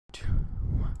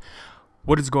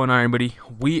What is going on, everybody?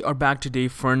 We are back today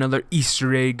for another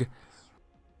Easter egg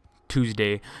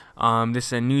Tuesday. This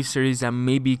is a new series that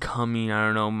may be coming. I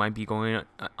don't know, might be going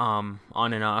on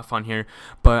and off on here.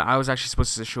 But I was actually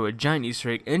supposed to show a giant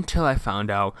Easter egg until I found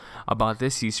out about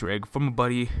this Easter egg from a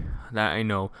buddy that I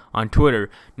know on Twitter.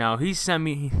 Now he sent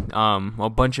me a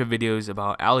bunch of videos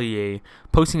about LEA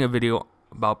posting a video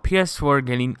about PS4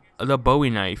 getting the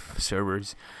BOWIE knife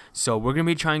servers. So we're gonna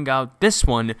be trying out this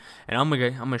one, and I'm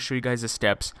gonna show you guys the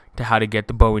steps to how to get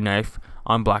the BOWIE knife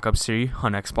on Black Ops 3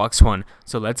 on Xbox One.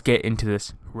 So let's get into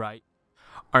this right.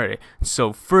 Alright,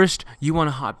 so first you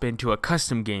wanna hop into a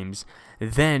custom games,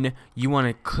 then you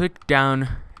wanna click down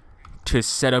to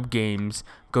setup games,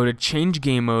 go to change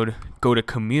game mode, go to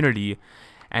community,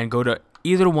 and go to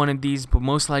either one of these, but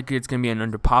most likely it's going to be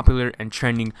under popular and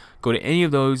trending. Go to any of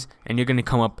those and you're going to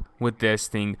come up with this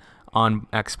thing on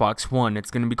Xbox One. It's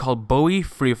going to be called BOWIE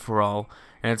Free For All,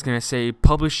 and it's going to say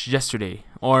published yesterday,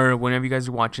 or whenever you guys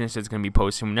are watching this, it's going to be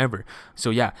posted whenever.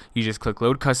 So yeah, you just click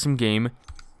load custom game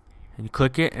and you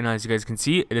click it, and as you guys can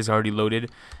see, it is already loaded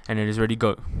and it is ready to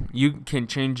go. You can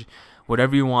change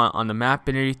whatever you want on the map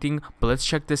and everything, but let's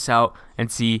check this out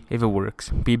and see if it works.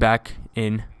 Be back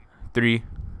in 3,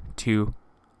 2,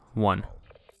 1.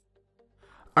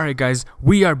 Alright guys,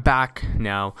 we are back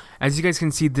now. As you guys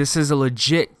can see, this is a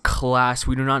legit class.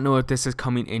 We do not know if this is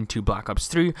coming into Black Ops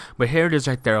 3, but here it is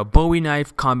right there. A BOWIE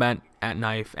knife, combat at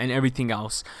knife, and everything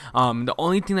else. The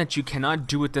only thing that you cannot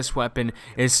do with this weapon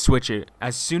is switch it.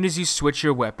 As soon as you switch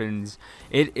your weapons,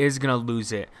 it is gonna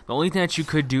lose it. The only thing that you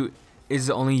could do is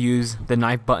only use the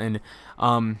knife button.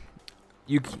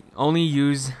 You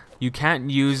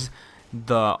can't use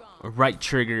the right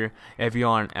trigger if you're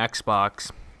on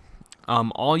Xbox.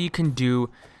 All you can do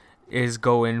is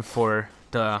go in for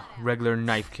the regular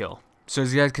knife kill. So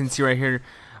as you guys can see right here,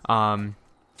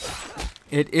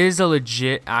 it is a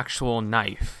legit actual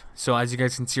knife. So as you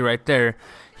guys can see right there,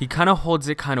 he kind of holds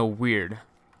it kind of weird.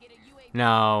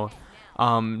 Now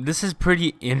this is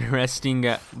pretty interesting.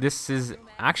 This is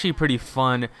actually pretty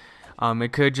fun.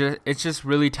 It's just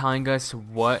really telling us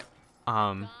what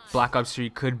Black Ops 3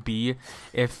 could be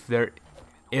if there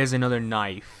is another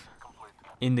knife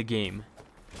in the game.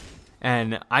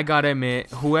 And I gotta admit,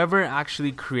 whoever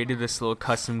actually created this little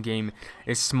custom game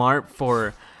is smart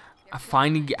for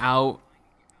finding out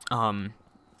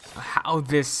how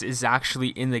this is actually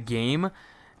in the game.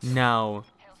 Now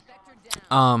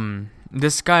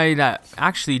this guy that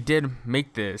actually did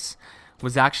make this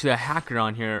was actually a hacker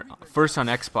on here, first on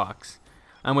Xbox.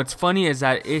 And what's funny is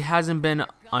that it hasn't been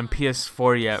on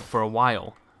PS4 yet for a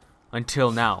while,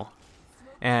 until now.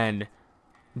 And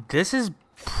this is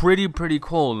pretty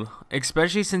cool,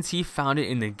 especially since he found it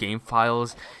in the game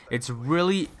files. It's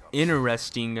really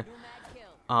interesting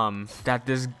that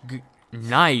this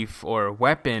knife or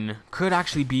weapon could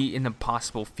actually be in the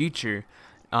possible future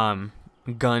gun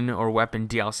or weapon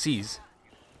DLCs.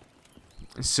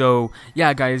 So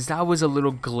yeah guys, that was a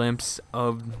little glimpse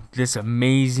of this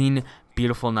amazing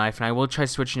beautiful knife, and I will try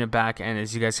switching it back, and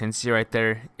as you guys can see right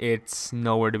there, it's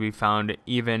nowhere to be found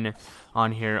even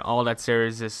on here. All that's there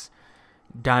is this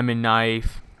diamond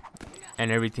knife and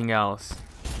everything else.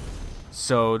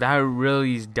 So that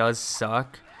really does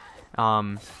suck.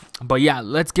 But yeah,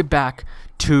 let's get back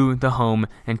to the home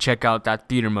and check out that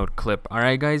theater mode clip.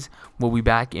 Alright guys, we'll be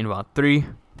back in about 3,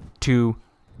 2,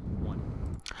 1.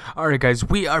 Alright guys,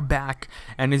 we are back,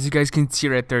 and as you guys can see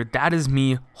right there, that is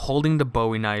me holding the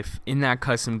BOWIE knife in that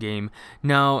custom game.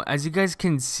 Now as you guys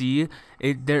can see,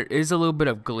 there is a little bit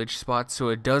of glitch spot, so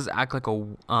it does act like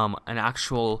an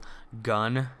actual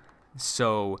gun.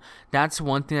 So that's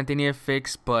one thing that they need to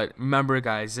fix. But remember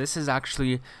guys, this is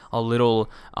actually a little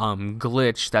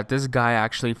glitch that this guy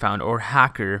actually found, or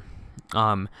hacker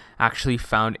actually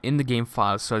found in the game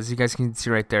files. So as you guys can see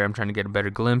right there, I'm trying to get a better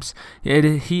glimpse.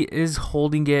 He is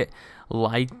holding it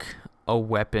like a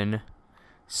weapon.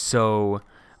 So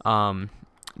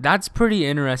that's pretty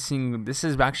interesting. This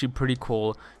is actually pretty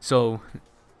cool. So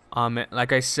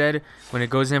like I said, when it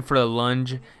goes in for the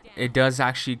lunge, it does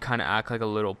actually kind of act like a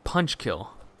little punch kill.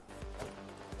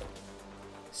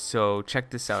 So check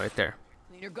this out right there.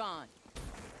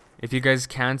 If you guys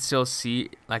can still see,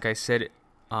 like I said,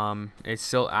 it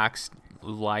still acts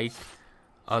like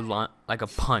a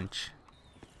punch.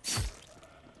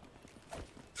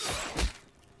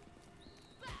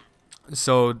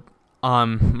 So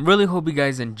really hope you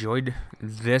guys enjoyed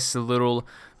this little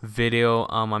video.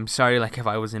 I'm sorry like if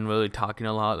I wasn't really talking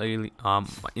a lot lately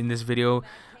in this video,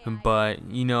 but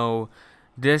you know,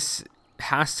 this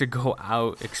has to go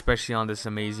out, especially on this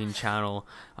amazing channel.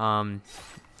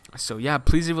 So yeah,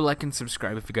 please leave a like and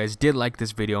subscribe if you guys did like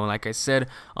this video. And like I said,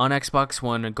 on Xbox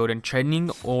One, go to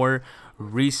trending or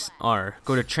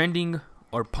go to trending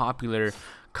or popular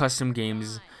custom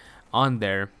games on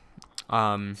there,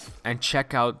 and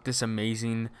check out this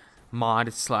amazing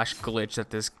mod slash glitch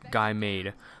that this guy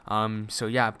made. So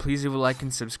yeah, please leave a like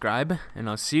and subscribe, and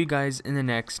I'll see you guys in the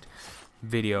next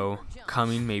video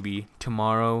coming maybe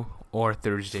tomorrow or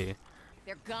Thursday.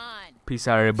 Peace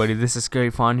out, everybody. This is Scary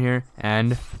Fawn here,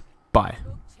 and bye.